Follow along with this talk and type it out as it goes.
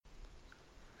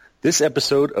This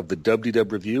episode of the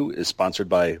WDW Review is sponsored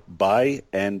by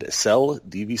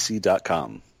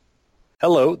BuyAndSellDVC.com.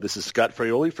 Hello, this is Scott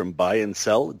Fraioli from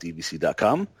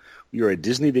BuyAndSellDVC.com. We are a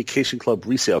Disney Vacation Club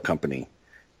resale company.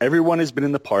 Everyone has been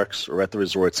in the parks or at the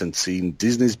resorts and seen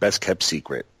Disney's Best Kept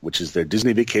Secret, which is their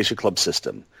Disney Vacation Club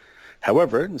system.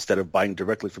 However, instead of buying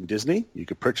directly from Disney, you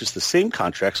could purchase the same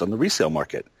contracts on the resale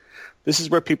market. This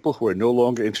is where people who are no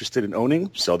longer interested in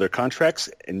owning sell their contracts,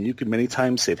 and you can many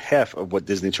times save half of what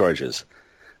Disney charges.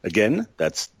 Again,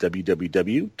 that's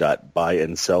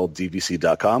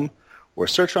www.buyandselldvc.com or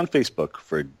search on Facebook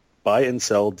for Buy and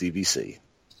Sell DVC.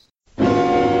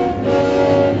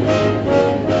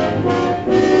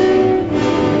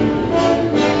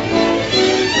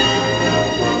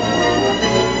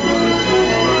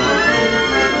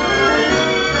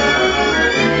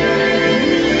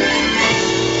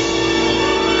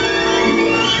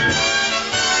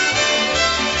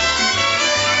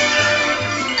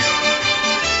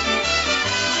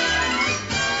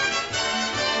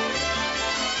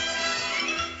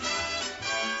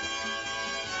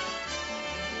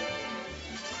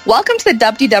 Welcome to the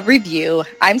WDW Review.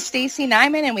 I'm Stacy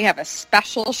Nyman, and we have a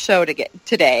special show to get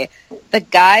today. The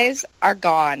guys are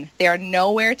gone. They are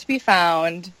nowhere to be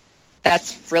found.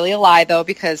 That's really a lie, though,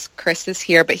 because Chris is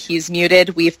here, but he's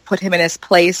muted. We've put him in his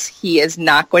place. He is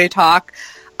not going to talk.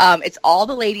 It's all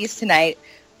the ladies tonight.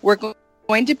 We're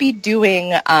going to be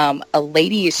doing a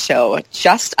ladies show,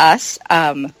 just us.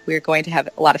 We're going to have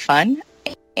a lot of fun.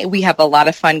 We have a lot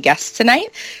of fun guests tonight,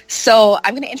 so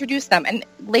I'm going to introduce them. And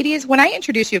ladies, when I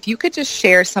introduce you, if you could just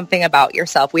share something about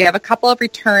yourself. We have a couple of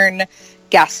return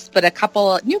guests, but a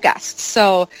couple new guests.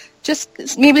 So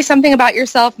just maybe something about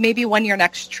yourself, maybe when your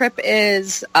next trip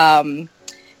is,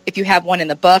 if you have one in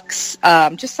the books,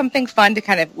 just something fun to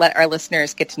kind of let our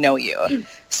listeners get to know you.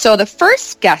 So the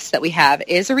first guest that we have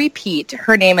is a repeat.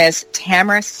 Her name is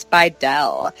Tamara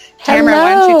Spidell. Tamara,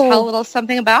 why don't you tell a little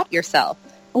something about yourself?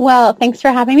 Well, thanks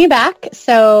for having me back.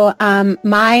 So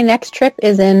my next trip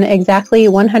is in exactly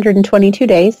 122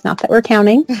 days, not that we're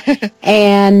counting.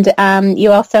 And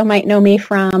you also might know me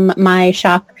from my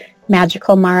shop,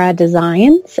 Magical Mara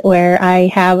Designs, where I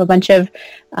have a bunch of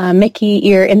Mickey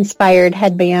ear-inspired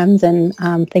headbands and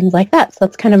things like that. So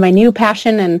that's kind of my new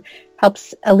passion and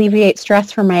helps alleviate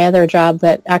stress from my other job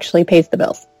that actually pays the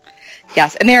bills.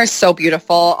 Yes, and they are so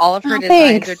beautiful. All of her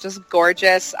designs are just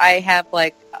gorgeous. I have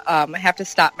I have to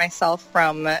stop myself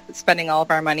from spending all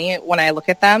of our money when I look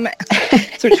at them.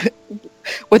 So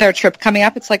with our trip coming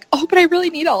up, it's like, oh, but I really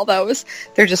need all those.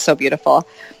 They're just so beautiful.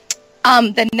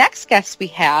 The next guest we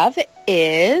have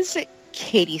is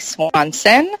Katie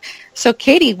Swanson. So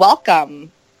Katie,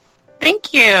 welcome.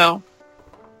 Thank you. Do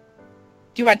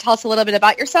you want to tell us a little bit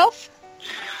about yourself?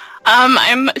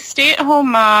 I'm a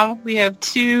stay-at-home mom. We have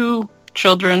 2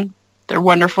 children. They're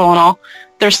wonderful and all.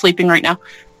 They're sleeping right now.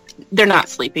 They're not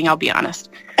sleeping, I'll be honest.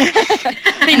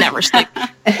 They never sleep.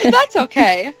 That's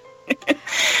okay.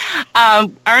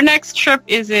 Our next trip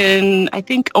is in, I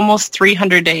think, almost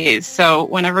 300 days. So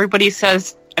when everybody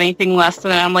says anything less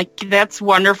than that, I'm like, that's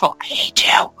wonderful. I hate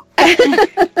you.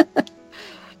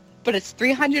 But it's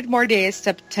 300 more days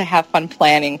to have fun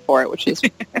planning for it, which is,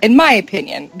 in my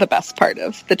opinion, the best part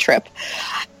of the trip.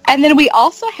 And then we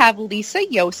also have Lisa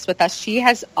Yost with us. She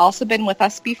has also been with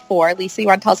us before. Lisa, you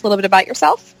want to tell us a little bit about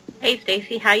yourself? Hey,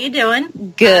 Stacy. How you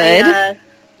doing? Good.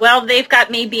 Well, they've got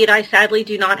me beat. I sadly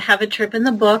do not have a trip in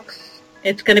the books.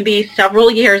 It's going to be several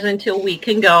years until we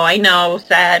can go. I know,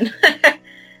 sad.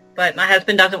 But my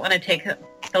husband doesn't want to take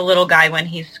the little guy when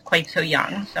he's quite so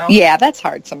young. So yeah, that's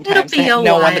hard sometimes. It'll be a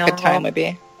while. When the good time would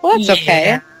be. Well, that's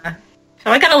okay.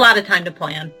 So I got a lot of time to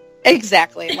plan.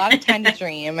 Exactly. A lot of time to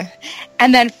dream.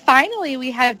 And then finally,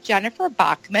 we have Jennifer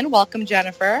Bachman. Welcome,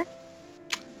 Jennifer.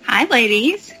 Hi,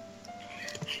 ladies.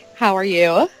 How are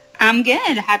you? I'm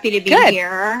good. Happy to be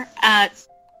here.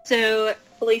 So,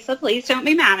 Lisa, please don't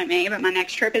be mad at me, but my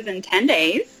next trip is in 10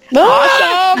 days.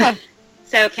 Awesome.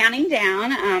 So, counting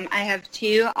down, I have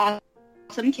 2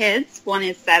 awesome kids. One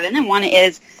is 7, and one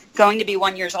is going to be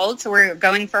 1 year old, so we're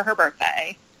going for her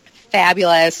birthday.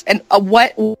 Fabulous. And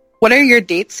what are your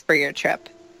dates for your trip?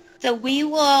 So we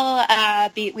will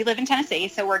we live in Tennessee,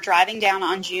 so we're driving down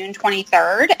on June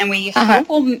 23rd, and we hope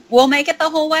we'll make it the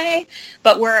whole way,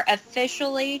 but we're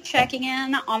officially checking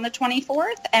in on the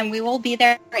 24th, and we will be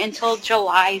there until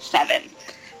July 7th.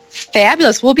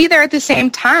 Fabulous. We'll be there at the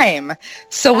same time,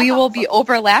 so we will be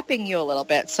overlapping you a little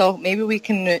bit, so maybe we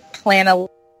can plan a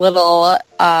little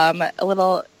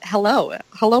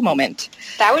hello moment.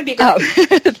 That would be good.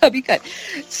 That'd be good.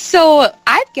 So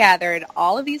I've gathered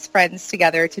all of these friends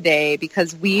together today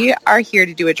because we are here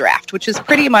to do a draft, which is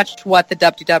pretty much what the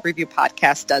WW Review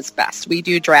podcast does best. We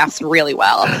do drafts really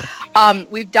well.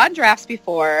 We've done drafts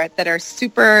before that are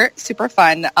super, super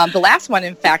fun. The last one,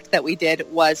 in fact, that we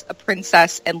did was a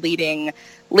princess and leading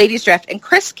ladies draft, and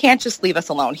Chris can't just leave us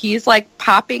alone. He's like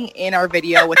popping in our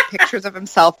video with pictures of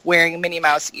himself wearing Minnie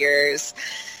Mouse ears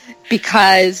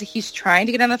because he's trying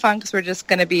to get on the phone because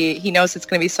he knows it's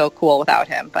going to be so cool without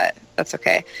him, but that's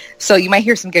okay. So you might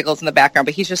hear some giggles in the background,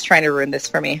 but he's just trying to ruin this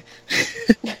for me.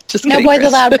 Just no kidding, boys Chris.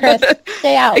 allowed, Chris.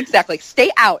 Stay out. Exactly.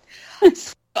 Stay out.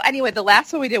 So anyway, the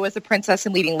last one we did was a princess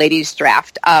and leading ladies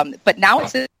draft, but now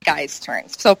it's the guys'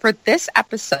 turns. So for this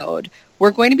episode,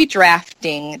 we're going to be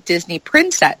drafting Disney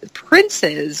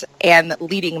princes and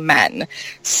leading men.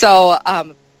 So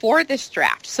for this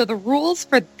draft, so the rules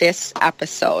for this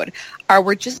episode are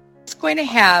we're just going to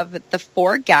have the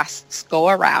 4 guests go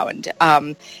around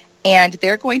and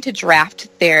they're going to draft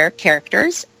their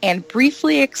characters and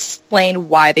briefly explain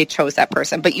why they chose that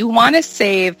person. But you want to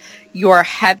save your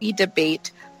heavy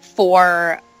debate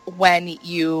for when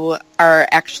you are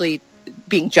actually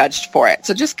being judged for it.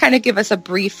 So just kind of give us a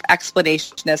brief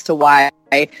explanation as to why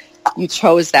you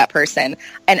chose that person.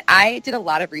 And I did a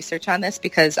lot of research on this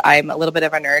because I'm a little bit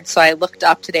of a nerd. So I looked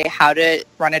up today how to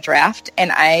run a draft,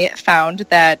 and I found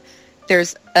that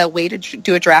there's a way to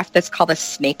do a draft that's called a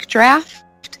snake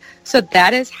draft. So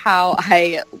that is how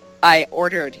I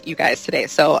ordered you guys today.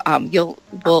 So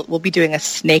we'll be doing a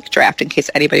snake draft in case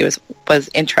anybody was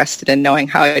interested in knowing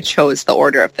how I chose the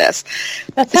order of this.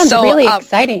 That sounds really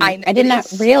exciting. I did not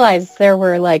realize there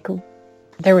was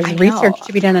research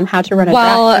to be done on how to run a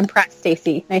draft. I'm impressed,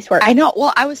 Stacy. Nice work. I know.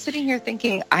 Well, I was sitting here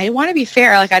thinking, I want to be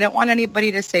fair. Like, I don't want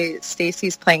anybody to say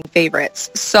Stacy's playing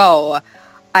favorites. So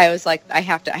I was like, I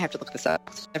have to look this up.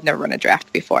 I've never run a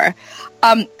draft before.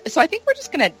 So I think we're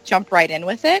just going to jump right in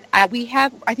with it. I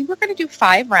think we're going to do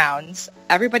 5 rounds.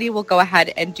 Everybody will go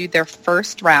ahead and do their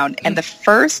first round. And the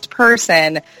first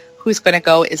person who's going to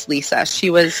go is Lisa.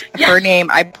 Her name,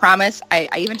 I promise, I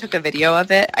even took a video of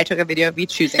it. I took a video of me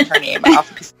choosing her name off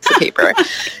a piece of paper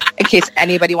in case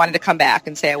anybody wanted to come back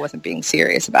and say I wasn't being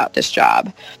serious about this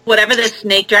job. Whatever this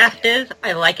snake draft is,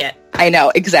 I like it. I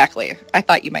know, exactly. I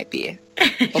thought you might be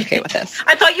okay with this.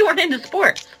 I thought you weren't into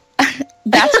sports.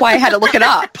 That's why I had to look it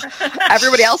up.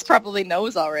 Everybody else probably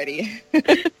knows already. All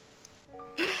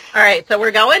right, so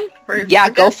we're going? We're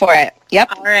go for it.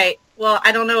 Yep. All right. Well,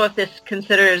 I don't know if this is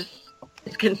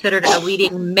considered a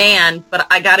leading man, but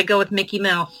I got to go with Mickey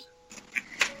Mouse.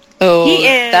 Oh, he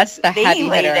is that's the heavy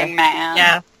hitter. leading man.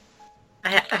 Yeah.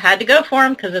 I had to go for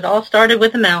him because it all started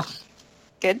with a mouse.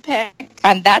 Good pick.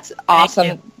 And that's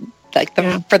awesome. Like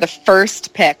for the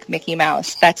first pick, Mickey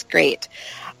Mouse. That's great.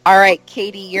 All right,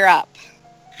 Katie, you're up.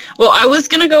 Well, I was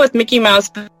going to go with Mickey Mouse,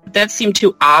 but that seemed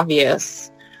too obvious.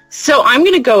 So I'm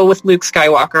going to go with Luke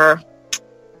Skywalker.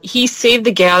 He saved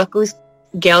the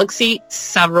galaxy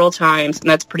several times, and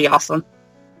that's pretty awesome.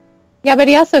 Yeah, but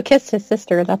he also kissed his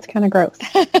sister. That's kind of gross.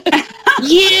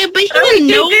 Yeah, but he didn't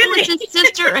know it was his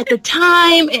sister at the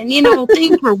time, and,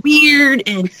 things were weird,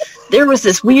 and there was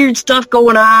this weird stuff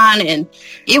going on, and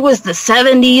it was the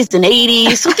 70s and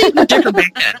 80s, so things were different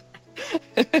back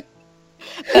then.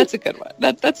 That's a good one.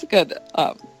 That's a good,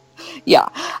 yeah.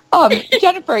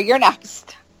 Jennifer, you're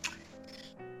next.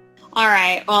 All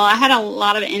right. Well, I had a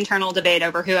lot of internal debate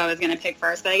over who I was going to pick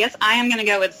first, but I guess I am going to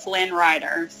go with Flynn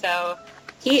Rider. So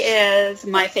he is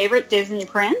my favorite Disney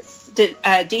prince,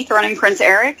 dethroning Prince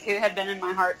Eric, who had been in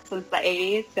my heart since the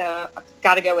 80s, so I've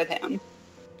got to go with him.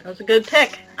 That was a good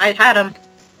pick. I had him.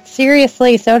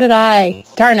 Seriously, so did I.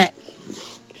 Darn it.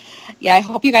 Yeah, I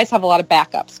hope you guys have a lot of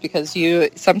backups because you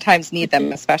sometimes need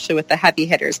them, especially with the heavy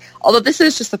hitters. Although this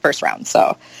is just the first round,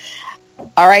 so.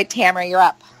 All right, Tamara, you're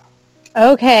up.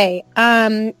 Okay,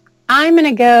 I'm going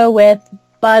to go with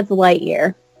Buzz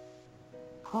Lightyear.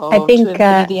 Oh, I think to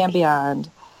infinity and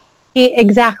beyond. He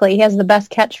has the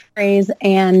best catchphrase,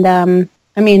 and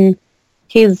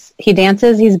he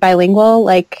dances, he's bilingual,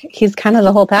 like he's kind of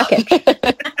the whole package.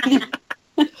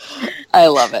 I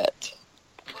love it.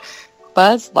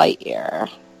 Buzz Lightyear.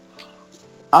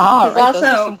 Oh, right, those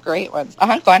are some great ones. Go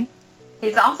on.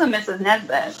 He's also Mrs.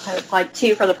 Nesbitt, so it's like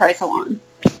 2 for the price of 1.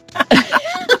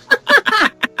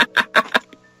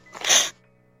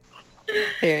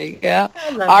 There you go.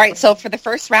 All right, so for the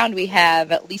first round, we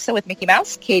have Lisa with Mickey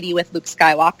Mouse, Katie with Luke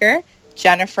Skywalker,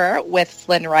 Jennifer with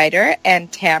Flynn Rider, and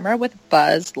Tamara with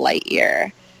Buzz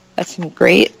Lightyear. That's some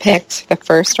great picks for the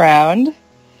first round.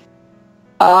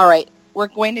 All right, we're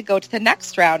going to go to the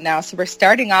next round now. So we're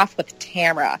starting off with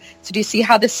Tamara. So do you see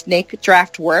how the snake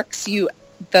draft works?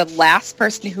 The last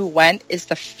person who went is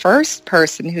the first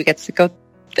person who gets to go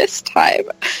this time.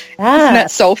 Ah. Isn't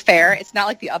that so fair? It's not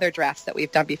like the other drafts that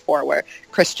we've done before where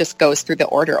Chris just goes through the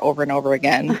order over and over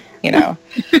again, you know.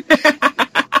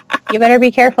 You better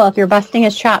be careful. If you're busting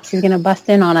his chops, he's going to bust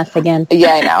in on us again.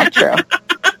 Yeah, I know. True.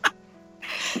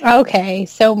 Okay,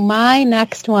 so my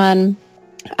next one,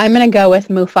 I'm going to go with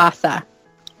Mufasa.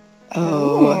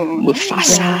 Oh,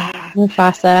 Mufasa. Yeah,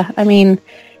 Mufasa. I mean,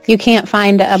 you can't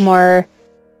find a more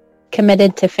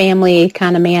committed to family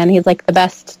kind of man. He's like the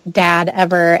best dad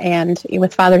ever, and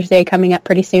with Father's Day coming up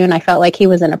pretty soon, I felt like he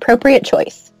was an appropriate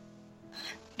choice.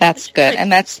 That's good.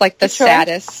 And that's like the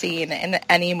saddest scene in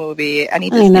any movie, any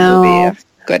Disney movie.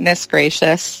 Goodness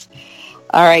gracious.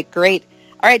 All right, great.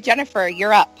 All right, Jennifer,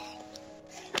 you're up.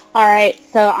 All right,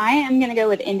 so I am going to go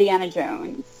with Indiana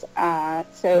Jones.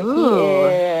 He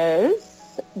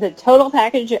is the total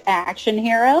package action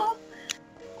hero,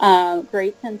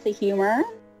 great sense of humor,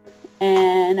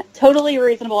 and totally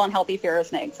reasonable and healthy fear of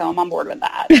snakes. So I'm on board with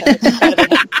that. So it's gotta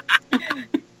be him.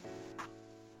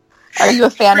 Are you a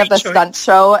fan of the stunt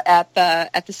show at the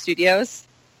studios?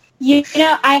 You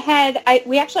know,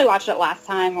 we actually watched it last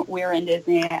time we were in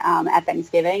Disney at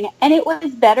Thanksgiving, and it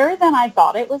was better than I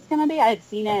thought it was going to be. I had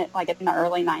seen it like in the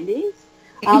early 90s,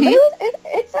 but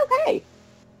it's okay.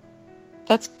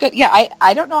 That's good. Yeah,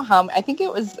 I don't know how. I think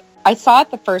I saw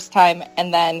it the first time,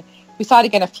 and then we saw it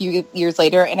again a few years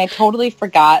later, and I totally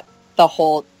forgot the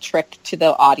whole trick to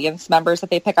the audience members that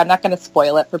they pick. I'm not going to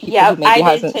spoil it for people who maybe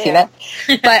hasn't seen it,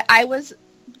 but I was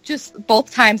just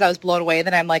both times I was blown away.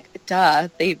 Then I'm like, duh,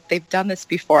 they've done this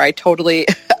before. I've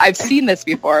seen this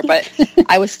before, but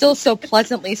I was still so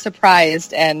pleasantly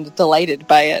surprised and delighted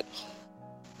by it,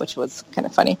 which was kind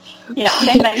of funny. Yeah,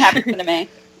 same thing happened to me.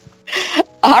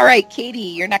 All right, Katie,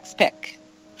 your next pick.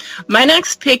 My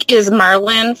next pick is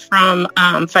Marlin from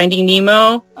Finding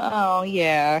Nemo. Oh,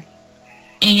 yeah.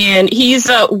 And he's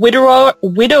a widower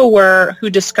who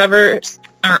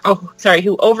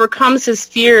who overcomes his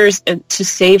fears to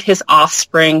save his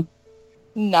offspring.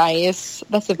 Nice.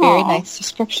 That's a very nice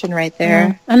description right there.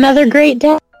 Yeah. Another great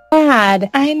dad.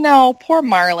 I know. Poor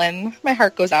Marlin. My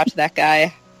heart goes out to that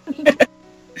guy.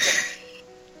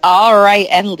 All right,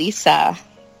 and Lisa.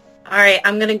 All right,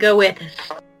 I'm going to go with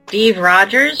Steve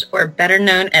Rogers, or better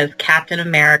known as Captain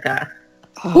America.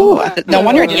 Oh, no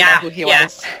wonder I didn't know who he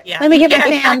was. Yeah. Let me get my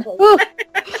hand.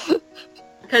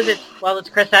 Because it's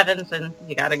Chris Evans, and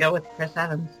you got to go with Chris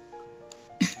Evans.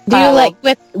 Do you like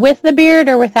with the beard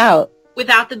or without?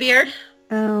 Without the beard?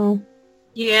 Oh.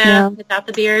 Yeah, without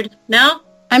the beard. No?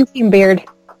 I'm team beard.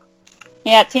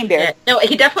 Yeah, team beard. Yeah. No,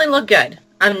 he definitely looked good.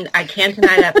 I can't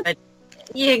deny that, but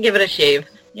yeah, give it a shave.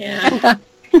 Yeah.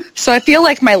 So I feel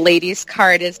like my ladies'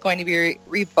 card is going to be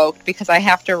revoked because I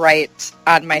have to write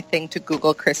on my thing to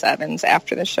Google Chris Evans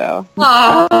after the show.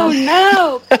 Oh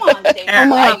no! Come on, Sarah.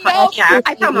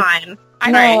 Come on.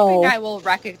 I think I will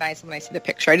recognize him when I see the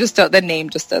picture. I just don't. The name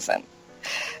just doesn't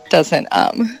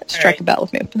strike a bell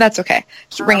with me. But that's okay.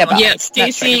 Just ring a bell. Yeah,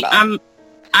 Stacy, I'm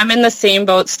in the same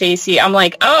boat, Stacy. I'm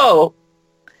like, awesome.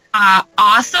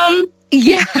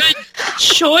 Yeah. Good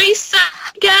choice,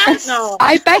 I guess. No.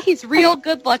 I bet he's real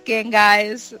good looking,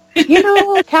 guys. You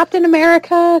know, Captain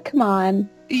America, come on.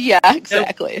 Yeah,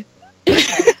 exactly.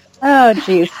 Oh,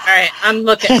 jeez. All right, I'm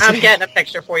getting a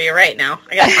picture for you right now.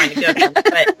 I gotta find a good one. But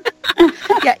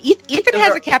yeah, Ethan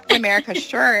has a Captain America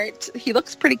shirt. He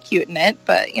looks pretty cute in it,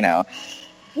 but you know.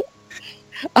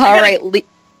 All right,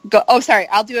 go. Oh, sorry.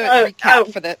 I'll do a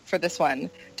recap for this one.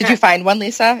 Did you find one,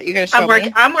 Lisa? You're gonna show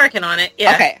me? I'm working on it.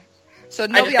 Yeah. Okay. So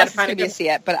nobody else is going to see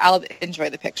it, but I'll enjoy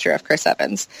the picture of Chris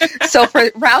Evans. So for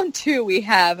round 2, we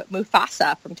have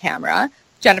Mufasa from Tamara.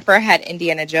 Jennifer had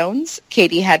Indiana Jones.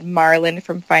 Katie had Marlin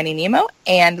from Finding Nemo.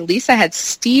 And Lisa had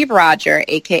Steve Rogers,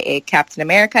 a.k.a. Captain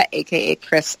America, a.k.a.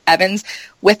 Chris Evans,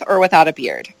 with or without a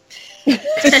beard.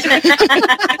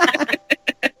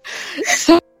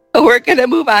 So we're going to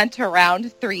move on to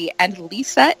round 3, and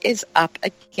Lisa is up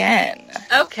again.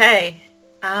 Okay.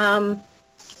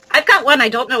 I've got one I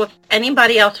don't know if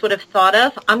anybody else would have thought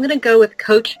of. I'm going to go with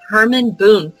Coach Herman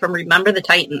Boone from Remember the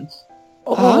Titans.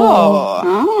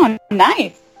 Oh,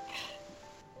 nice.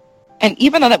 And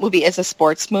even though that movie is a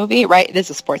sports movie, right? It is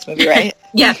a sports movie, right?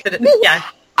 Yes, it is. Yeah.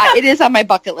 It is on my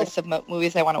bucket list of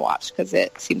movies I want to watch because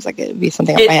it seems like it would be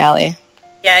something up my alley.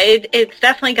 Yeah, it's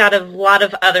definitely got a lot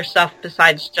of other stuff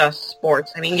besides just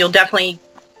sports. I mean, you'll definitely,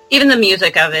 even the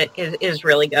music of it is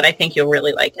really good. I think you'll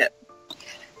really like it.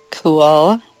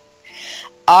 Cool.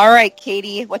 All right,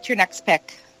 Katie, what's your next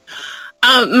pick?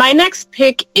 My next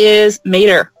pick is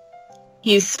Mater.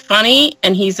 He's funny,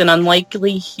 and he's an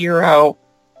unlikely hero.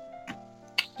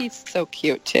 He's so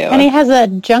cute, too. And he has a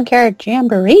junkyard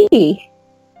jamboree.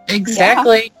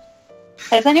 Exactly. Yeah.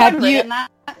 Has anyone written that?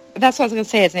 That's what I was going to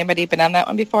say. Has anybody been on that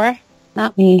one before?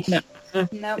 Not me. No.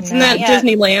 Nope. Isn't that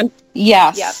Disneyland?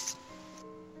 Yes. Yes.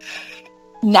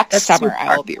 Next That's summer, super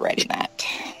I will be writing that.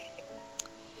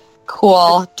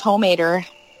 Cool. Tomater.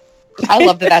 I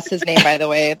love that that's his name, by the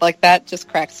way. Like, that just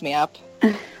cracks me up.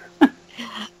 I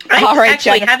All right,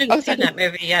 actually Jennifer. haven't seen that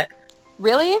movie yet.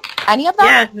 Really? Any of them?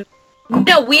 Yeah.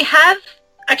 No, we have.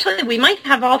 Actually, we might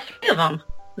have all three of them.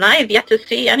 And I have yet to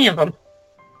see any of them.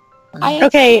 I have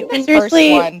Okay, seen the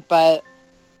seriously. first one, but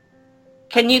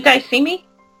Can you guys see me?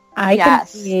 I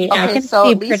yes. can see. Okay, I can so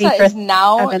see Lisa pretty is Chris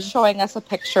now Evans. showing us a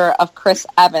picture of Chris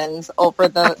Evans over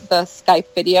the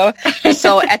Skype video.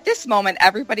 So at this moment,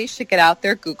 everybody should get out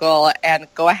their Google and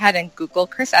go ahead and Google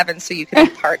Chris Evans so you can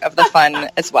be part of the fun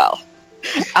as well.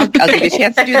 I'll give you a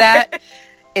chance to do that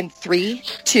in 3,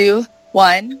 2,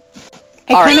 1.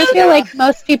 I kind of feel like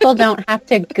most people don't have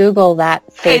to Google that,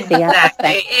 Stacey.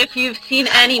 Exactly. If you've seen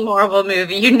any Marvel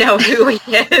movie, you know who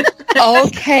he is.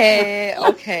 Okay.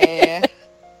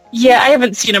 Yeah, I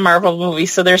haven't seen a Marvel movie,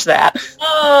 so there's that.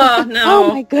 Oh, no. Oh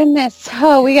my goodness.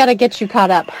 Oh, we got to get you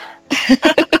caught up.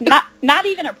 Not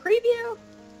even a preview?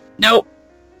 Nope.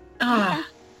 Oh.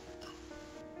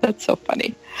 That's so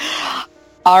funny.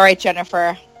 All right,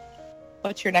 Jennifer.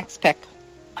 What's your next pick?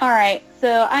 All right,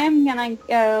 so I'm going to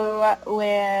go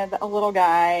with a little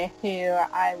guy who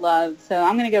I love. So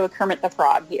I'm going to go with Kermit the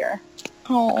Frog here.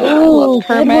 Oh, I Oh, love good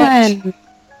Kermit. one.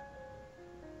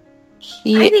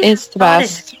 He is the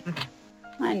best.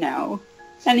 I know.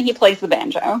 And he plays the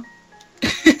banjo.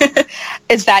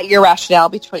 Is that your rationale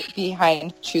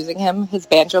behind choosing him, his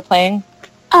banjo playing?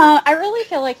 I really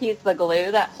feel like he's the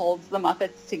glue that holds the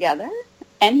Muppets together.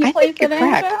 And he I plays think the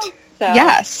you're banjo. correct. So,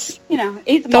 Yes. you know,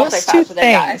 he's a Those two multifaceted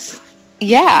guy. things.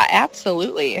 Yeah,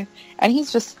 absolutely. And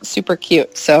he's just super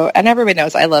cute. So, and everybody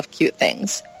knows I love cute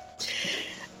things.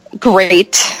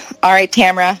 Great. All right,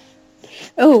 Tamara.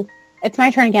 Oh, it's my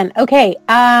turn again. Okay.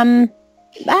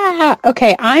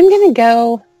 Okay, I'm going to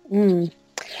go...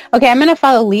 Okay, I'm going to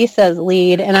follow Lisa's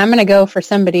lead, and I'm going to go for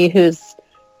somebody who's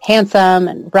handsome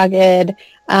and rugged.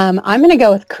 I'm going to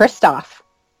go with Kristoff.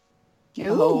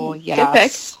 Oh, Good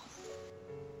yes.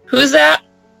 Who's that?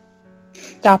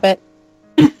 Stop it.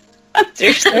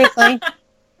 Seriously? Seriously?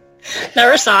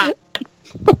 Never saw it.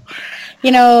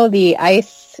 You know, the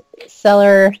ice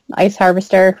seller, ice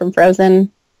harvester from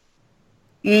Frozen?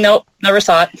 Nope, never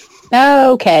saw it.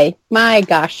 Okay. My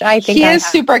gosh. I think He I is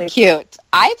have super to. cute.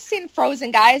 I've seen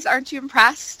Frozen, guys. Aren't you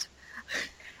impressed?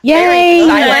 Yay!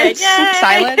 Silence. Yay!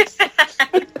 Silence.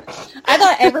 I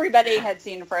thought everybody had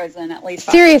seen Frozen at least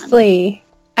 5 times. Seriously.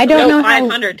 I don't know how...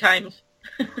 500 times.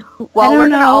 Well, I we're don't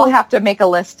going to know. all have to make a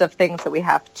list of things that we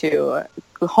have to,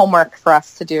 homework for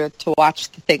us to do to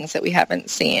watch the things that we haven't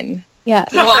seen.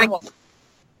 Yes. Well,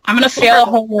 I'm going to fail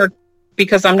homework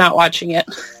because I'm not watching it.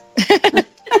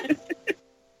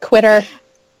 Quitter.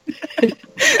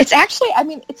 It's actually, I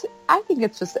think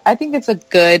it's a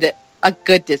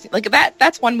good Disney. Like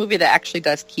that's one movie that actually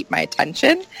does keep my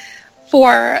attention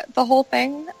for the whole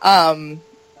thing.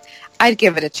 I'd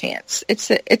give it a chance.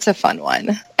 It's a fun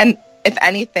one. And if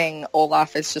anything,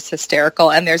 Olaf is just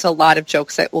hysterical, and there's a lot of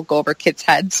jokes that will go over kids'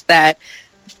 heads that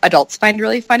adults find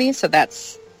really funny, so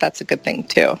that's a good thing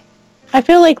too. I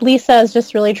feel like Lisa is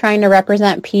just really trying to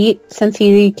represent Pete since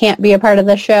he can't be a part of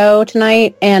the show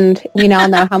tonight, and we now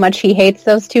know how much he hates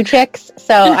those two chicks.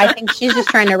 So I think she's just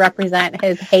trying to represent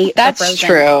his hate. That's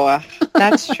true.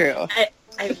 That's true.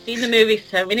 I've seen the movie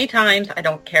so many times, I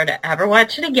don't care to ever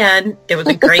watch it again. It was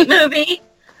a great movie.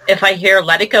 If I hear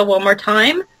Let It Go one more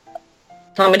time,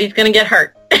 somebody's going to get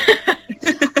hurt.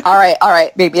 All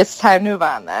right. Maybe it's time to move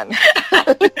on then.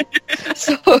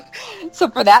 So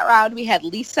for that round, we had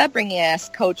Lisa bringing us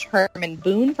Coach Herman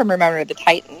Boone from Remember the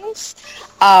Titans,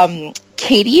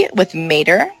 Katie with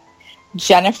Mater,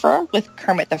 Jennifer with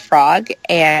Kermit the Frog,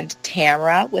 and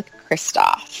Tamara with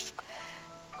Kristoff.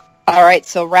 All right,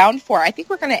 so round 4. I think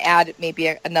we're going to add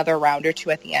maybe another round or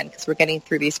two at the end because we're getting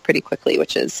through these pretty quickly,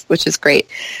 which is great.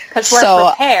 Because we're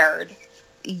prepared.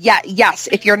 Yeah, yes.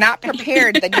 If you're not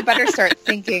prepared, then you better start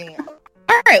thinking.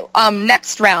 All right,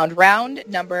 next round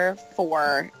number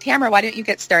 4. Tamara, why don't you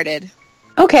get started?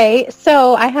 Okay,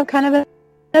 so I have kind of an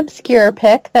obscure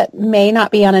pick that may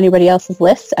not be on anybody else's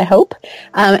list, I hope,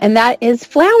 and that is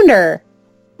Flounder.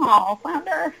 Oh,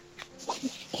 Flounder.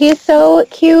 He's so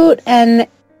cute, and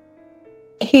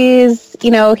he's,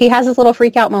 he has his little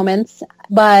freak out moments,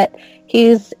 but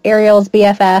he's Ariel's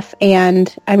BFF,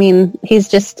 and, he's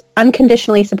just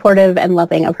unconditionally supportive and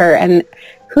loving of her, and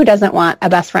who doesn't want a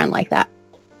best friend like that?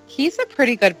 He's a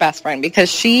pretty good best friend because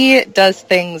she does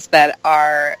things that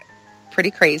are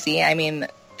pretty crazy. I mean,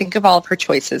 think of all of her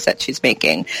choices that she's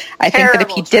making. I think that if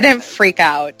he didn't freak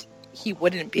out, he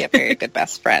wouldn't be a very good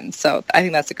best friend. So I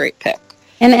think that's a great pick.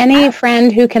 And any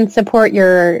friend who can support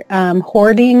your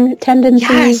hoarding tendencies.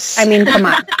 Yes. I mean, come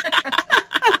on.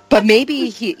 But maybe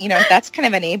he, that's kind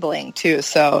of enabling too.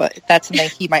 So that's something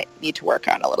he might need to work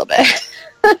on a little bit.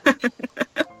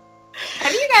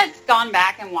 Have you guys gone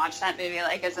back and watched that movie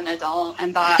like as an adult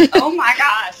and thought, oh my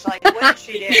gosh, like what did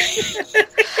she do?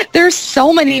 There's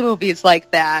so many movies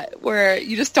like that where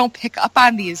you just don't pick up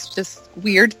on these just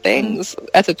weird things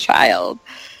as a child.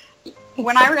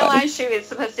 When I realized she was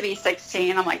supposed to be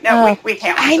 16, I'm like, no, we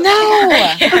can't watch I know.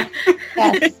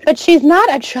 Yes, but she's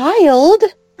not a child.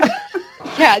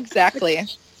 Yeah, exactly.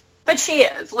 But she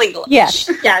is, legally. Yes.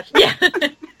 Yes, yeah.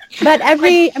 But let's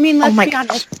be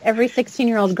honest, every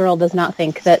 16-year-old girl does not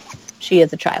think that she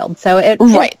is a child. So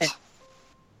Right.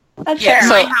 That's Yeah, fair.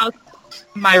 my house,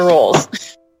 my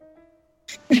rules.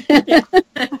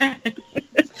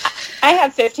 I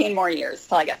have 15 more years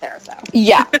till I get there, so.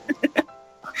 Yeah.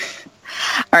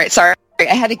 All right, sorry. I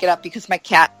had to get up because my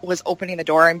cat was opening the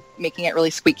door and making it really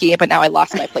squeaky, but now I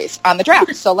lost my place on the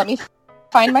draft. So let me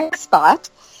find my spot.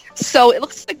 So it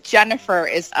looks like Jennifer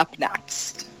is up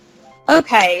next.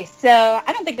 Okay, so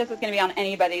I don't think this is going to be on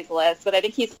anybody's list, but I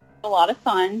think he's a lot of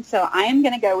fun, so I am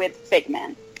going to go with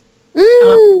Figment.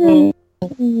 Mm.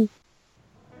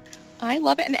 I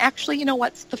love it. And actually, you know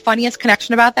what's the funniest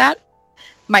connection about that?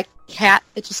 My cat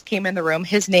that just came in the room,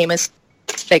 his name is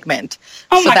Figment.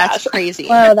 Oh so my that's gosh. crazy.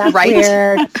 Whoa, that's right?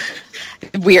 weird.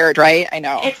 Weird, right? I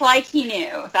know. It's like he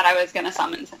knew that I was going to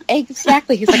summon him.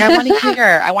 Exactly. He's like, I want to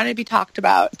hear. I want to be talked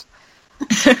about.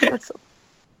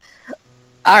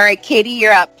 All right, Katie,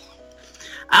 you're up.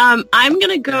 I'm going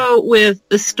to go with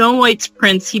the Snow White's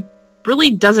prince. He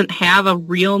really doesn't have a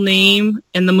real name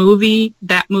in the movie,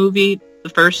 the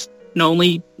first and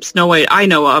only Snow White I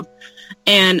know of.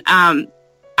 And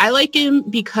I like him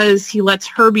because he lets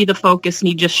her be the focus and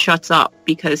he just shuts up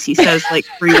because he says like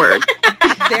 3 words.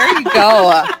 There you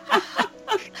go.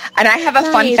 And I have a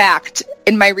fun Nice. fact.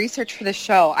 In my research for the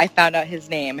show, I found out his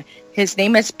name. His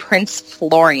name is Prince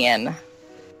Florian.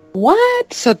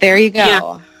 What? So there you go.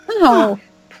 Yeah. Oh.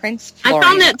 Prince I Florian.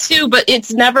 found that too, but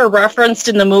it's never referenced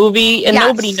in the movie and Yes.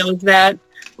 nobody knows that.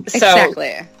 So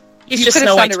Exactly. he's You just could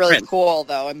have Snow sounded White's really prince. cool,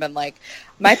 though, and been like,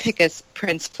 my pick is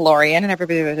Prince Florian, and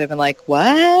everybody would have been like,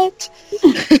 what?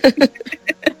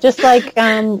 Just like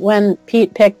when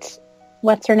Pete picked,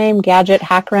 what's her name, Gadget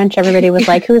Hack Wrench, everybody was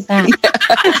like, who's that?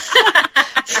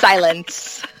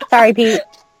 Silence. Sorry, Pete.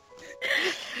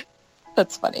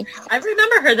 That's funny. I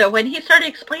remember her, though. When he started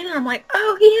explaining, I'm like,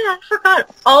 oh, yeah, I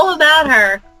forgot all about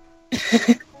her.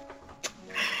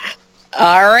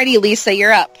 Alrighty, Lisa,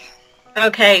 you're up.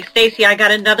 Okay, Stacey, I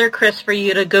got another Chris for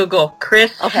you to Google.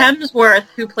 Chris Okay. Hemsworth,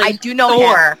 who plays I do know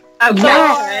Thor. Okay,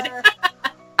 Yes.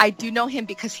 good. I do know him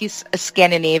because he's a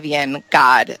Scandinavian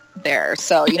god there.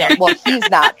 So, well, he's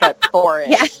not, but Thor is.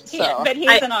 Yes. So. But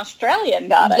he's an Australian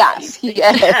god, I Yes, think. he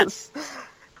is.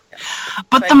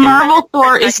 But the Marvel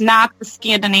Thor is not the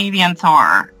Scandinavian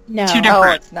Thor. No. Two Oh,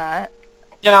 different. it's not?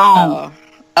 No.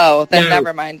 Oh, then No.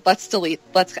 never mind. Let's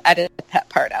edit that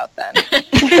part out then.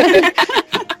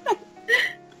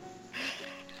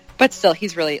 But still,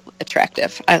 he's really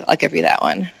attractive. I'll give you that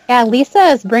one. Yeah, Lisa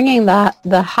is bringing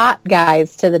the hot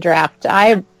guys to the draft.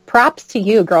 Props to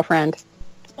you, girlfriend.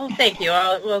 Well, thank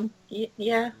you.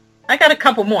 Yeah. I got a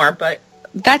couple more, but...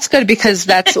 That's good because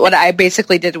that's what I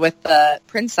basically did with the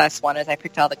princess one is I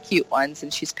picked all the cute ones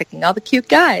and she's picking all the cute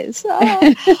guys.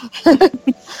 Oh.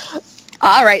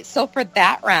 All right, so for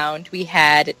that round, we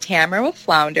had Tamara with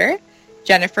Flounder,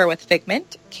 Jennifer with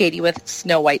Figment, Katie with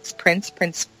Snow White's Prince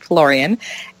Florian,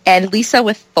 and Lisa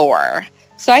with Thor.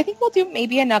 So I think we'll do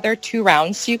maybe another 2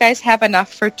 rounds. So you guys have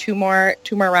enough for two more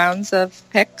rounds of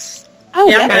picks? Oh,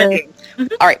 Yeah, yeah.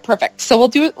 All right, perfect. So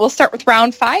we'll start with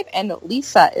round 5, and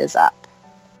Lisa is up.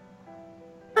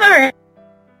 All right.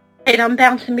 I'm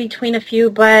bouncing between a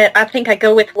few, but I think I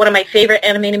go with one of my favorite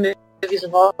animated movies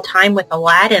of all time with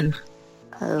Aladdin.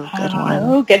 Oh, good one.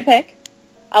 Oh, good pick.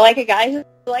 I like a guy who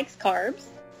likes carbs.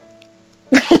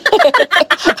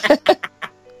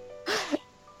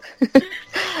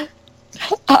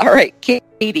 All right,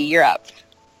 Katie, you're up.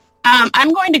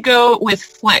 I'm going to go with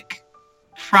Flick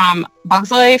from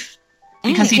Bug's Life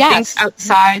because he yes. thinks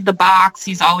outside the box.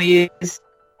 He's always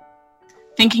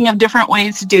thinking of different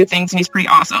ways to do things, and he's pretty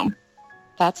awesome.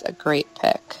 That's a great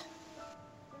pick. That's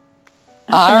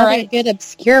All another right. good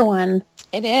obscure one.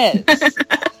 It is.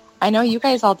 I know you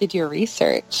guys all did your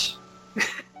research.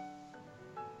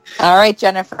 All right,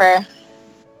 Jennifer.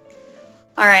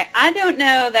 All right. I don't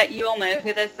know that you'll know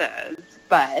who this is,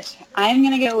 but I'm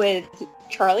going to go with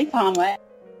Charlie Conway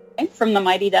from the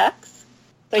Mighty Ducks.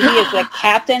 So he is the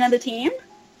captain of the team.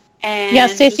 And Yeah,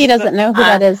 Stacey doesn't know who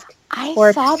that is. I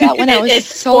Sports. saw that when I was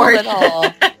so little.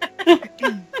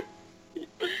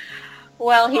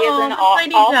 Well, he is in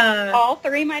Mighty Ducks. all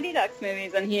three Mighty Ducks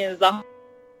movies, and he is the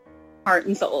heart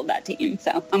and soul of that team. So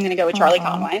I'm going to go with Charlie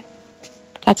Conway.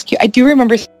 That's cute. I do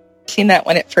remember seeing that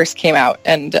when it first came out,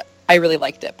 and I really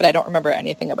liked it, but I don't remember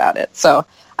anything about it. So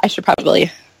I should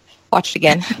probably watch it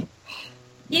again.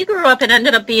 He grew up and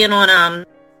ended up being on,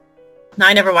 no,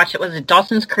 I never watched it. Was it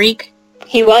Dawson's Creek?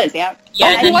 He was, yeah.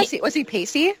 Yeah. Oh, was he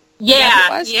Pacey? Yeah, That's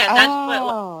what it was? yeah, that's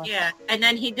Oh. what. Yeah, and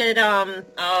then he did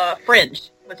Fringe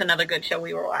was another good show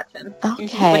we were watching.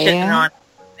 Which Okay. isn't on.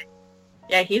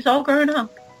 Yeah, he's all grown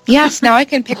up. Yes, now I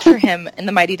can picture him in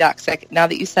the Mighty Ducks. Now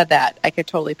that you said that, I could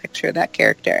totally picture that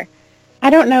character. I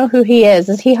don't know who he is.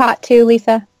 Is he hot too,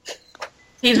 Lisa?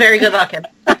 He's very good looking.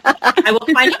 I will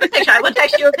find you a picture. I will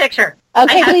text you a picture.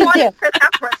 Okay, I have please one do. for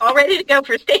Southwest all ready to go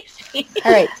for Stacy.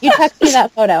 All right, you text me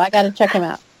that photo. I got to check him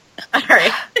out. All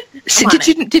right. So I'm on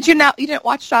did you didn't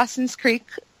watch Dawson's Creek?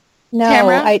 No,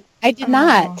 Tamara? I did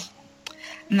not.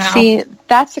 No. See,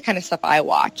 that's the kind of stuff I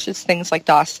watch. Is things like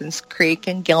Dawson's Creek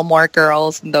and Gilmore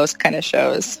Girls and those kind of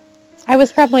shows. I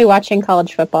was probably watching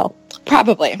college football.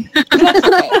 Probably. That's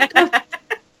okay.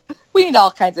 We need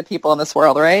all kinds of people in this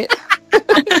world, right?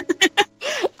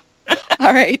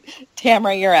 All right,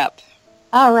 Tamara, you're up.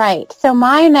 All right. So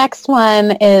my next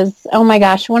one is, oh my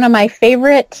gosh, one of my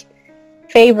favorite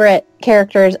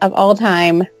characters of all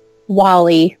time,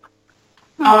 Wally.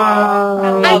 I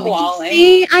love Wally.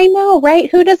 See, I know, right?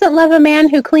 Who doesn't love a man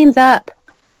who cleans up?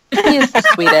 He is the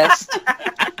sweetest.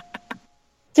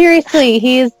 Seriously,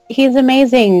 he's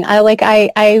amazing.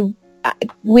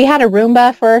 We had a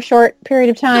Roomba for a short period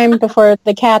of time before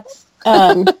the cats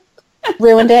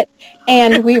ruined it,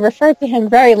 and we referred to him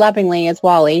very lovingly as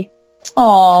Wally.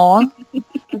 Aw.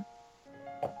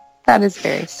 That is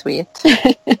very sweet.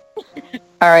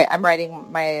 All right, I'm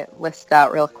writing my list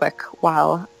out real quick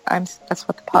while that's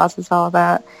what the pause is all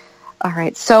about. All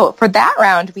right, so for that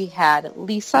round, we had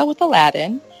Lisa with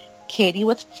Aladdin, Katie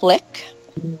with Flick,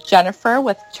 Jennifer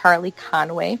with Charlie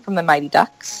Conway from the Mighty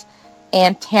Ducks,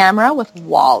 and Tamara with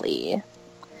Wally.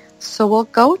 So we'll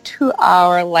go to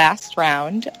our last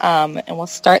round, and we'll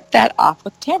start that off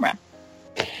with Tamara.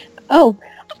 Oh,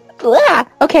 blah.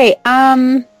 Okay.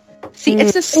 See,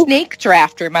 it's a snake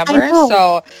draft, remember? I know.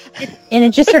 So, And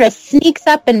it just sort of sneaks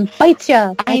up and bites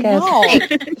you. I know.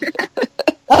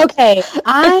 Okay,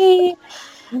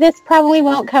 this probably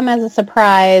won't come as a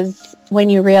surprise when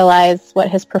you realize what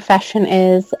his profession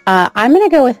is. I'm going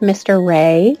to go with Mr.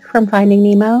 Ray from Finding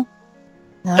Nemo.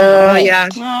 Oh, yeah.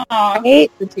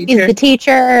 Right? He's the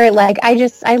teacher. Like,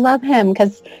 I love him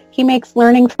because he makes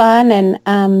learning fun. And,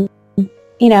 I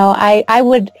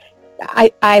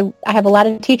have a lot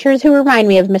of teachers who remind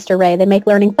me of Mr. Ray. They make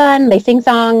learning fun. They sing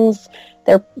songs.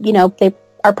 They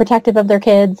are protective of their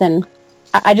kids. And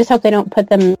I just hope they don't put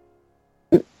them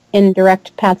in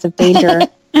direct paths of danger.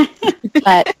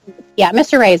 But yeah,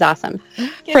 Mr. Ray is awesome.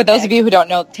 For those of you who don't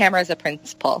know, Tamara is a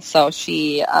principal, so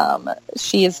she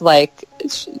is like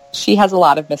she has a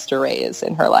lot of Mr. Rays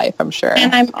in her life, I'm sure.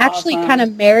 And I'm actually kind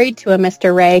of married to a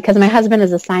Mr. Ray because my husband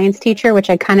is a science teacher, which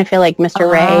I kind of feel like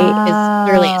Mr. Ray is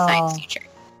clearly a science teacher.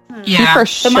 He Yeah. for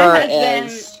So sure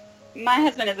my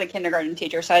husband is a kindergarten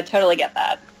teacher, so I totally get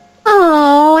that.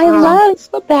 Oh, I love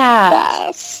that.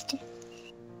 best.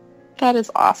 That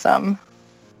is awesome.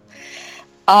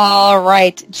 All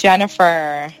right,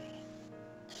 Jennifer.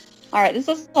 All right, this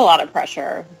is a lot of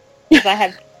pressure because I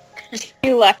have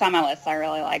two left on my list I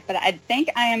really like, but I think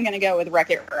I am going to go with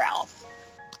Wreck-It Ralph.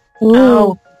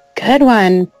 Ooh, good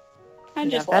one. I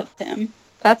just Yeah, loved him.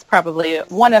 That's probably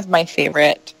one of my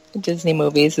favorite Disney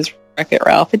movies is Wreck-It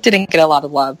Ralph. It didn't get a lot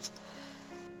of love.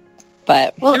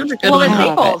 But Well, That was a good the one.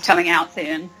 sequel is coming out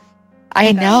soon.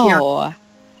 I know.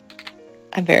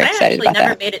 I'm very I excited actually about never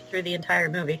that. made it through the entire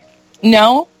movie.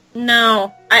 No?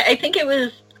 No, I think I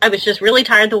was just really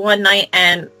tired the one night,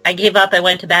 and I gave up. I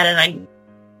went to bed, and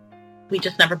we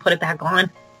just never put it back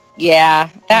on. Yeah.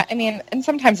 And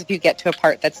sometimes if you get to a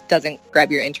part that doesn't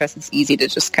grab your interest, it's easy to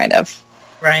just kind of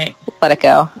Right. let it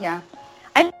go. Yeah.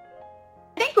 I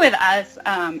think with us,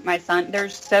 my son,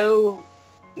 there's so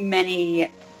many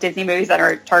Disney movies that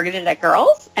are targeted at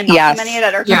girls and not Yes. so many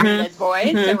that are Yeah. targeted at boys.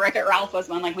 Mhm. So Wreck-It Ralph was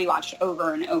one like we watched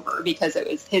over and over because it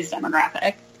was his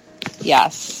demographic.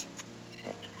 Yes.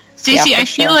 Stacey, Yeah, for I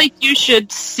feel sure. like you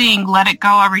should sing Let It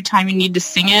Go every time you need to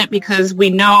sing it because we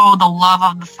know the love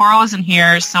of the Furrows in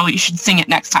here, so you should sing it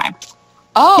next time.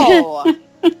 Oh,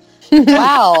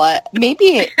 wow.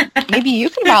 Maybe you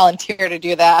can volunteer to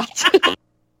do that.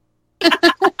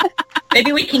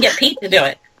 Maybe we can get Pete to do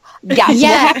it.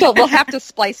 Yes, we'll have to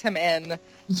splice him in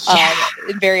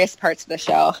various parts of the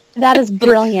show. That is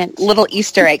brilliant. Little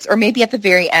Easter eggs, or maybe at the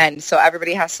very end, so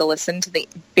everybody has to listen to the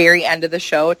very end of the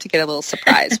show to get a little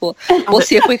surprise. We'll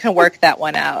see if we can work that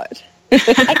one out.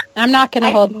 I'm not going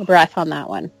to hold my breath on that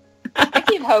one. I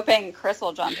keep hoping Chris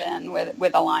will jump in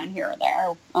with a line here or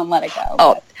there and let it go.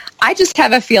 Oh, I just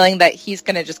have a feeling that he's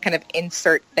going to just kind of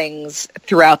insert things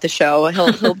throughout the show.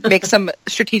 He'll make some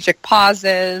strategic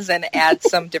pauses and add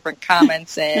some different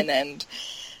comments in, and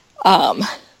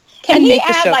can he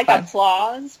add like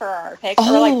applause for our picks,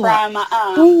 or like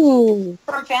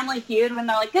from Family Feud when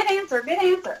they're like, "Good answer, good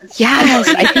answer." Yes,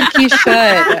 I think he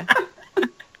should.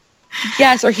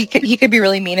 Yes, or he could be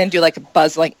really mean and do like a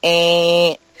buzz, like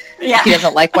eh. Yeah. He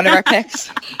doesn't like one of our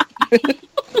picks.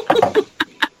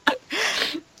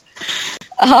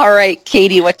 All right,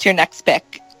 Katie, what's your next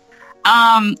pick?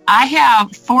 I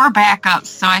have 4 backups,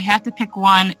 so I have to pick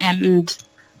one, and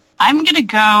I'm going to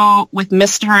go with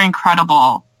Mr.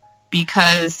 Incredible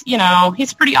because,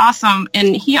 he's pretty awesome,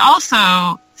 and he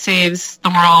also saves the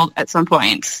world at some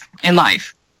point in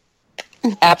life.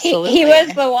 Absolutely. He was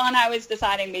the one I was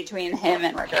deciding between him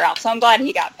and Wreck-It Ralph, so I'm glad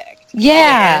he got picked.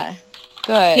 Yeah.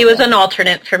 Good. He was an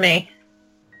alternate for me.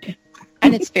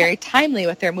 And it's very timely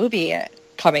with their movie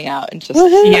coming out in just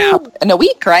in a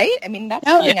week, right? I mean, that's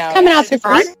coming out. Coming out this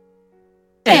week.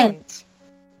 That's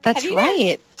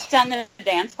right. Done the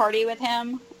dance party with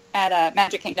him at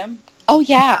Magic Kingdom? Oh,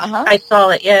 yeah. Uh-huh. I saw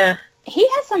it, yeah. He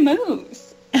has some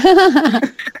moves. Yeah,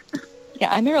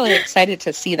 I'm really excited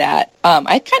to see that.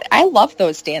 I love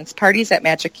those dance parties at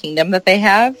Magic Kingdom that they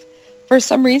have. For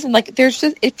some reason, like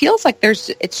it feels like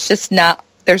there's not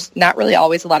really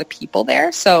always a lot of people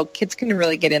there, so kids can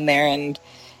really get in there and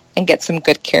get some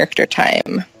good character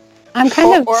time. I'm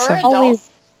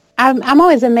I'm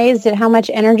always amazed at how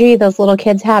much energy those little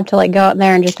kids have to like go out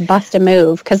there and just bust a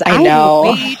move, because I know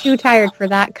I'm way too tired for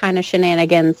that kind of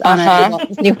shenanigans on a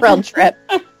Disney World trip.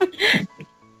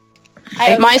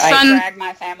 My son dragged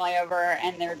my family over,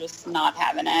 and they're just not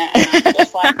having it. And I'm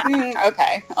just like,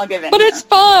 okay, I'll give it. But it's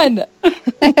fun.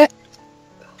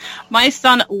 My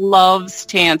son loves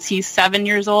dance. He's 7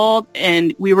 years old,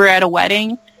 and we were at a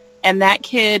wedding, and that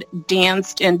kid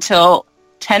danced until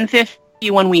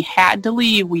 10:50 when we had to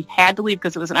leave. We had to leave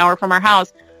because it was an hour from our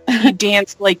house. He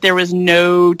danced like there was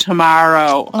no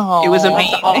tomorrow. Aww, it was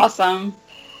amazing. That's awesome.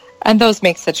 And those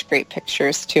make such great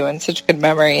pictures, too, and such good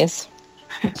memories.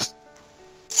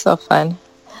 So fun.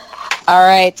 All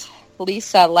right,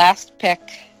 Lisa, last pick.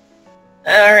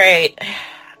 All right.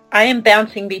 I am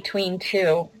bouncing between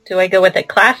 2. Do I go with a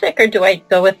classic or do I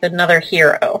go with another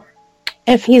hero?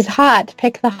 If he's hot,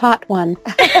 pick the hot one.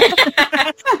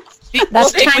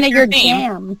 That's kind of your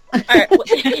jam. All right.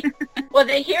 Well,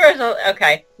 the heroes,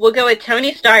 okay. We'll go with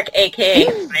Tony Stark,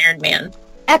 a.k.a. Iron Man.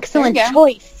 Excellent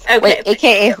choice. Okay. Wait,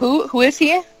 a.k.a. who? Who is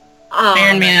he?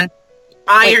 Iron Man.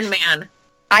 Iron Man.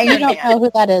 I don't know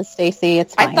who that is, Stacey.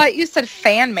 It's fine. I thought you said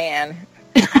Fan Man.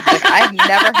 I've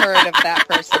never heard of that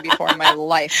person before in my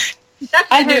life. That's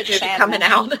the new movie coming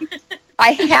out.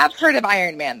 I have heard of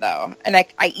Iron Man, though, and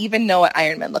I even know what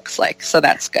Iron Man looks like, so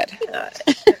that's good.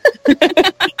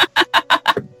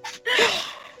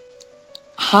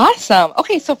 Awesome.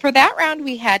 Okay, so for that round,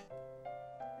 we had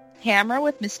Tamara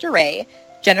with Mr. Ray,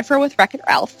 Jennifer with Wreck-It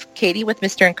Ralph, Katie with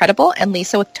Mr. Incredible, and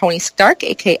Lisa with Tony Stark,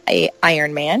 a.k.a.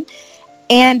 Iron Man.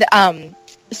 And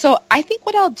so I think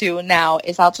what I'll do now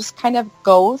is I'll just kind of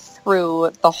go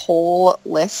through the whole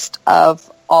list of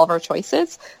all of our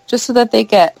choices just so that they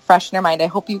get fresh in our mind. I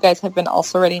hope you guys have been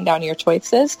also writing down your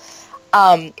choices.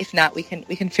 If not, we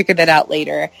can figure that out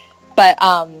later. But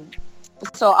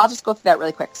so I'll just go through that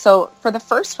really quick. So for the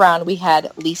first round, we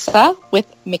had Lisa with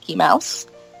Mickey Mouse,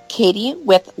 Katie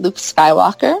with Luke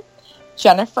Skywalker,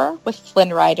 Jennifer with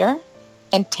Flynn Rider,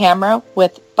 and Tamara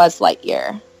with Buzz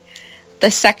Lightyear.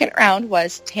 The second round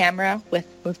was Tamara with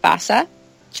Mufasa,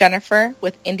 Jennifer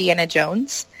with Indiana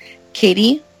Jones,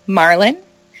 Katie, Marlin,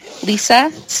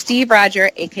 Lisa, Steve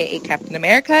Roger, a.k.a. Captain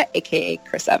America, a.k.a.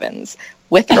 Chris Evans,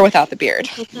 with or without the beard.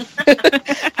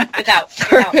 Without.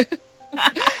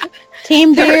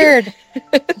 Team Beard.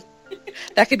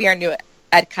 That could be our new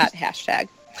EDCOT hashtag.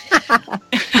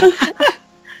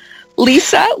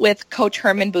 Lisa with Coach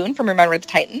Herman Boone from Remember the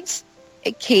Titans,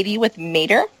 Katie with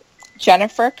Mater,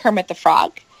 Jennifer, Kermit the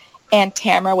Frog, and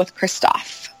Tamara with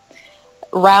Kristoff.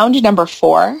 Round number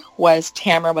 4 was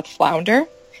Tamara with Flounder,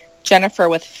 Jennifer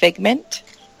with Figment,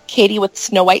 Katie with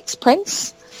Snow White's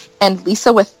Prince, and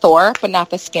Lisa with Thor, but not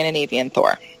the Scandinavian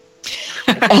Thor.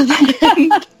 And then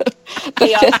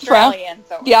The Australian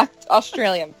Thor. The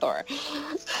Australian Thor.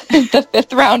 The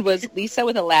fifth round was Lisa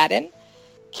with Aladdin,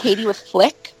 Katie with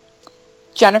Flick,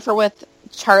 Jennifer with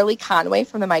Charlie Conway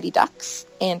from the Mighty Ducks,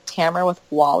 and Tamara with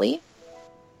Wally.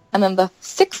 And then the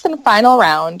sixth and final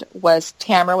round was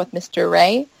Tamara with Mr.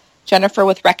 Ray, Jennifer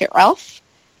with Wreck-It Ralph,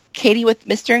 Katie with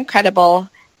Mr. Incredible,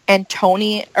 and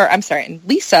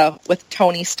Lisa with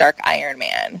Tony Stark Iron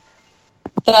Man.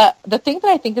 The thing that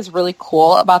I think is really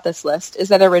cool about this list is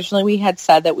that originally we had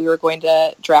said that we were going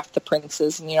to draft the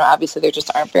princes, and obviously there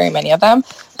just aren't very many of them,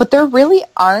 but there really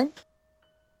aren't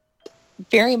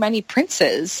very many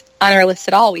princes on our list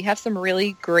at all. We have some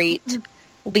really great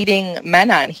leading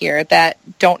men on here that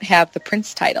don't have the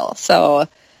prince title, so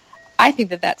I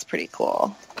think that that's pretty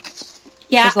cool.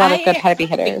 Yeah, there's a lot of good heavy I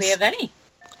don't think hitters. we have any.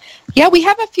 Yeah, we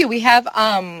have a few. We have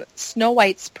Snow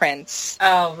White's prince.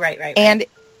 Oh, right. And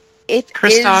it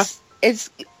Kristoff. is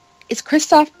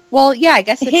Kristoff. Well, yeah, I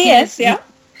guess He is, yeah.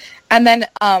 And then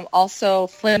also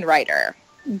Flynn Rider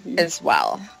as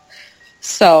well.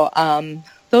 So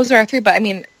those are our three. But I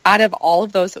mean, out of all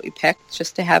of those that we picked,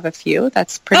 just to have a few,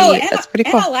 that's pretty. That's pretty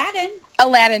cool. And Aladdin.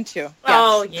 Aladdin too. Yes.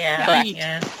 Oh, yeah. Correct.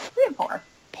 Yeah. 3 and 4.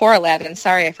 Poor Aladdin.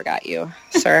 Sorry, I forgot you,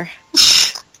 sir.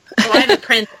 Well, I'm a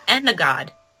prince and a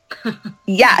god.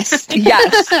 Yes.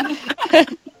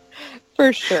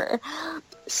 For sure.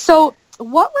 So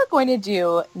what we're going to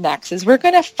do next is we're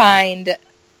going to find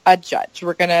a judge.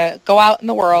 We're going to go out in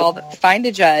the world, find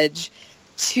a judge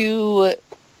to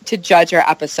judge our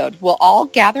episode. We'll all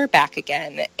gather back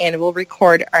again, and we'll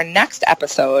record our next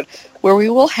episode where we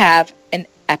will have an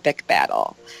epic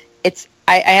battle.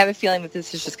 I have a feeling that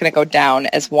this is just going to go down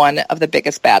as one of the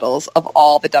biggest battles of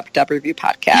all the WW Review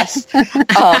podcasts.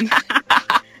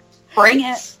 Bring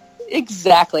it.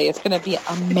 Exactly. It's going to be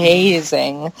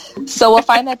amazing. So we'll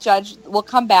find that judge. We'll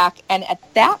come back. And at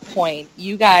that point,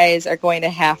 you guys are going to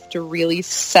have to really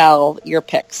sell your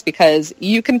picks because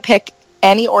you can pick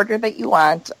any order that you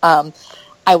want.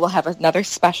 I will have another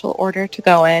special order to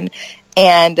go in.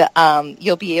 And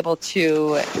you'll be able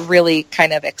to really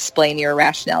kind of explain your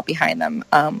rationale behind them.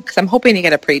 Because I'm hoping to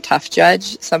get a pretty tough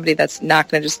judge, somebody that's not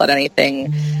going to just let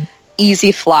anything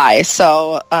easy fly.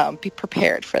 So be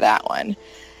prepared for that one.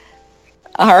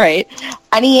 All right.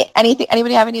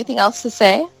 Anybody have anything else to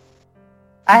say?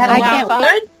 I had a lot of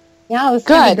fun. Yeah, it was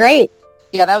good. Great.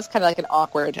 Yeah, that was kind of like an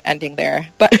awkward ending there,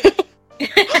 but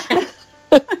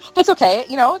that's okay.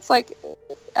 It's like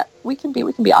we can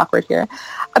be awkward here.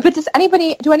 But do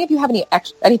any of you have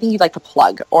anything you'd like to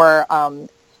plug, or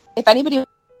if anybody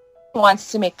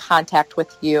wants to make contact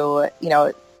with you,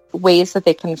 ways that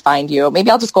they can find you? Maybe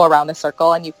I'll just go around the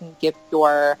circle and you can give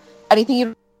anything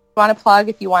you want to plug.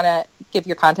 If you want to give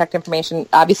your contact information,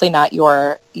 obviously not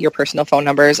your personal phone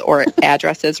numbers or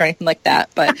addresses or anything like that,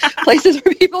 but places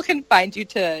where people can find you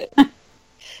to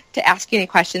ask you any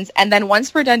questions. And then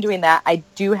once we're done doing that, I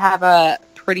do have a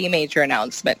pretty major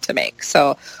announcement to make.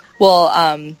 So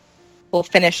we'll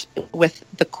finish with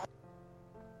the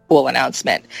cool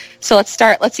announcement. So let's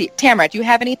start. Let's see. Tamara, do you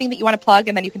have anything that you want to plug,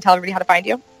 and then you can tell everybody how to find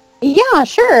you? Yeah,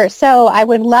 sure. So I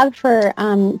would love for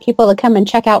people to come and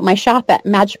check out my shop at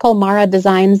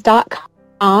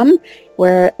magicalmaradesigns.com,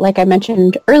 where, like I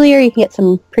mentioned earlier, you can get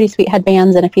some pretty sweet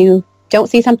headbands. And if you don't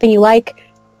see something you like,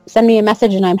 send me a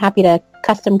message, and I'm happy to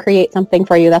custom create something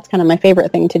for you. That's kind of my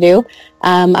favorite thing to do.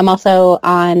 I'm also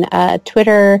on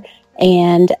Twitter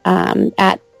and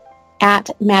at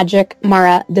Magic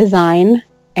Mara Design,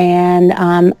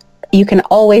 and you can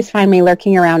always find me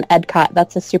lurking around EDCOT.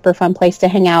 That's a super fun place to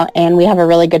hang out, and we have a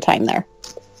really good time there.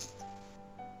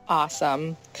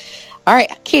 Awesome. All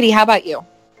right, Katie, how about you?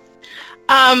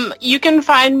 You can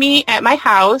find me at my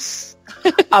house.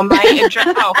 My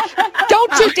address. Oh.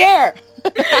 Don't you dare!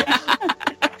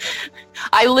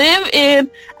 I live in.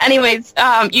 Anyways,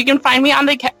 you can find me on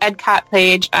the EDCOT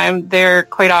page. I'm there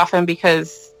quite often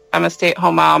because I'm a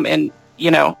stay-at-home mom, and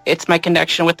it's my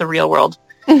connection with the real world.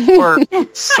 Or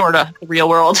sort of the real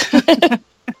world.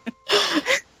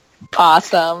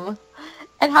 Awesome.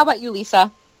 And how about you,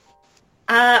 Lisa?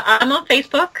 I'm on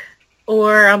Facebook,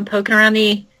 or I'm poking around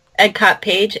the EDCOT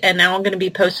page, and now I'm going to be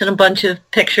posting a bunch of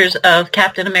pictures of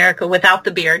Captain America without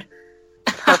the beard.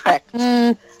 Perfect.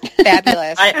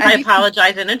 Fabulous. I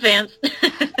apologize in advance.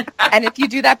 And if you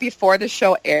do that before the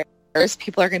show airs,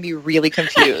 people are going to be really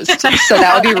confused. So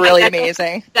that would be really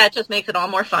amazing. That just makes it all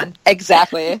more fun.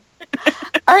 Exactly.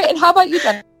 All right, and how about you,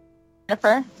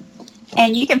 Jennifer?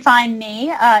 And you can find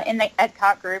me in the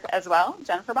EDCOT group as well,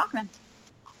 Jennifer Bachman.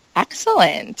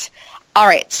 Excellent. All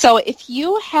right, so if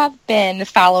you have been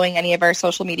following any of our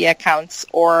social media accounts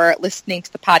or listening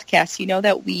to the podcast, you know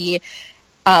that we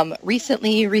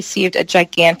recently received a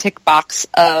gigantic box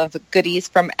of goodies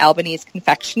from Albany's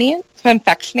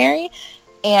Confectionery,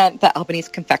 and the Albany's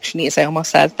Confectioneries, I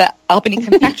almost said, the Albany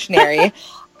Confectionery.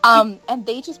 And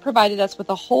they just provided us with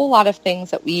a whole lot of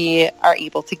things that we are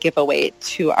able to give away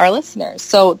to our listeners.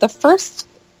 So the first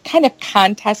kind of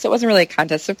contest, it wasn't really a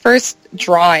contest, the first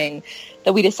drawing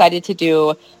that we decided to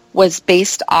do was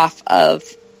based off of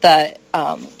the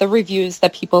reviews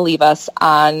that people leave us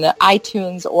on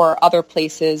iTunes or other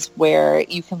places where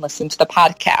you can listen to the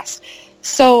podcast.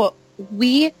 So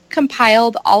we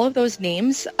compiled all of those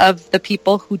names of the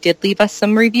people who did leave us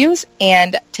some reviews,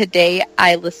 and today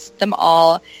I listed them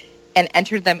all and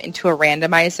entered them into a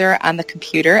randomizer on the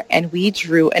computer, and we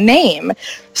drew a name.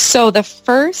 So the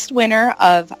first winner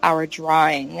of our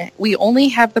drawing, we only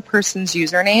have the person's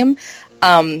username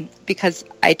because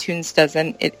iTunes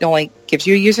doesn't, it only gives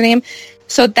you a username.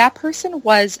 So that person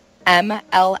was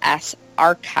MLS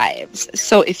Archives.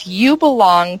 So if you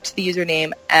belong to the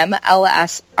username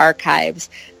MLS Archives,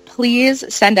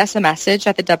 please send us a message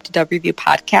at the WW Review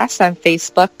Podcast on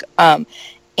Facebook,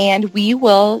 and we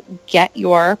will get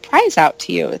your prize out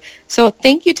to you. So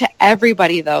thank you to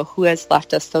everybody, though, who has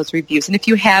left us those reviews. And if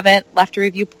you haven't left a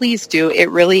review, please do. It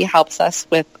really helps us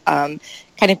with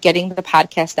kind of getting the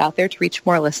podcast out there to reach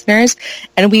more listeners.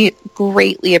 And we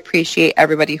greatly appreciate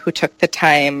everybody who took the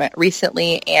time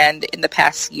recently and in the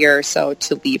past year or so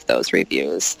to leave those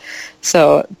reviews.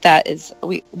 So that is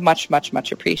much, much,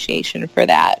 much appreciation for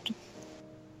that.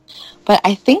 But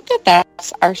I think that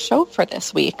that's our show for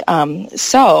this week.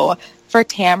 So for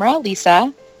Tamara,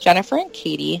 Lisa, Jennifer, and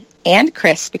Katie, and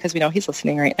Chris, because we know he's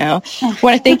listening right now, I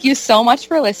want to thank you so much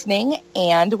for listening,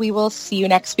 and we will see you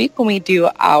next week when we do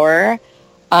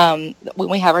when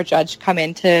we have our judge come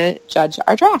in to judge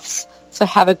our drafts. So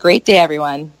have a great day,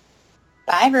 everyone.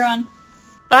 Bye, everyone.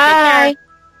 Bye.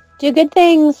 Do good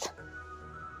things.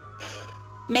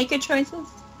 Make good choices.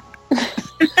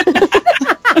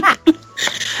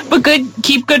 But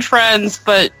keep good friends,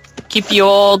 but keep the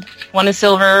old. One is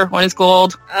silver, one is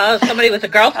gold. Oh, somebody was a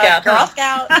Girl Scout. Girl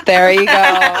Scout. There you go.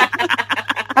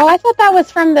 Oh, I thought that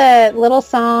was from the little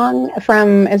song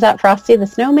from, is that Frosty the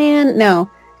Snowman? No.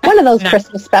 One of those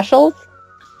Christmas specials.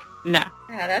 No.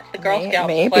 Yeah, that's the Girl Scout.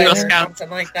 Maybe. Play Girl or Scout.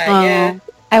 something like that, Oh, yeah.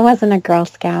 I wasn't a Girl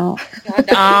Scout. God, that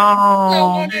was so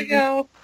long ago.